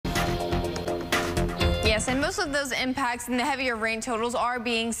Yes, and most of those impacts and the heavier rain totals are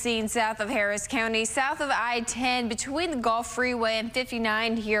being seen south of Harris County, south of I-10, between the Gulf Freeway and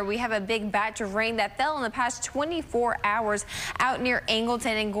 59 here. We have a big batch of rain that fell in the past 24 hours out near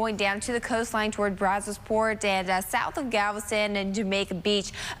Angleton and going down to the coastline toward Brazosport and south of Galveston and Jamaica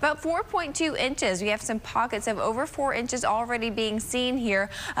Beach. About 4.2 inches. We have some pockets of over 4 inches already being seen here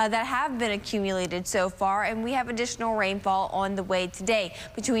that have been accumulated so far, and we have additional rainfall on the way today.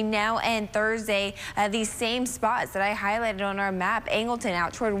 Between now and Thursday, these same spots that I highlighted on our map, Angleton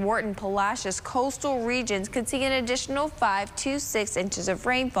out toward Wharton, Palacios, coastal regions could see an additional 5 to 6 inches of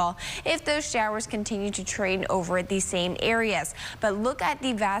rainfall if those showers continue to train over these same areas. But look at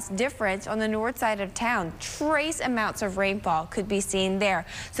the vast difference on the north side of town. Trace amounts of rainfall could be seen there.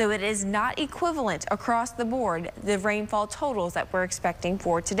 So it is not equivalent across the board, the rainfall totals that we're expecting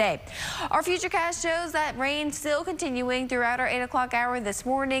for today. Our futurecast shows that rain still continuing throughout our 8 o'clock hour this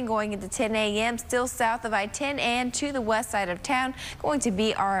morning, going into 10 a.m. still south of I-10 and to the west side of town. Going to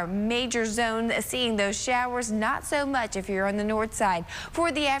be our major zone, seeing those showers. Not so much if you're on the north side.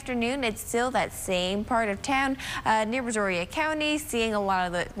 For the afternoon, it's still that same part of town near Brazoria County, seeing a lot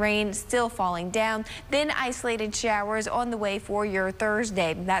of the rain still falling down. Then isolated showers on the way for your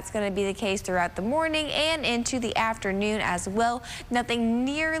Thursday. That's going to be the case throughout the morning and into the afternoon as well. Nothing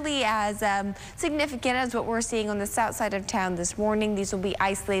nearly as significant as what we're seeing on the south side of town this morning. These will be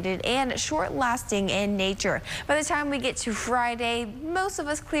isolated and short-lasting in nature. By the time we get to Friday, most of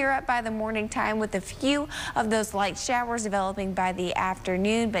us clear up by the morning time with a few of those light showers developing by the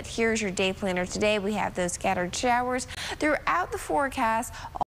afternoon. But here's your day planner today. We have those scattered showers throughout the forecast.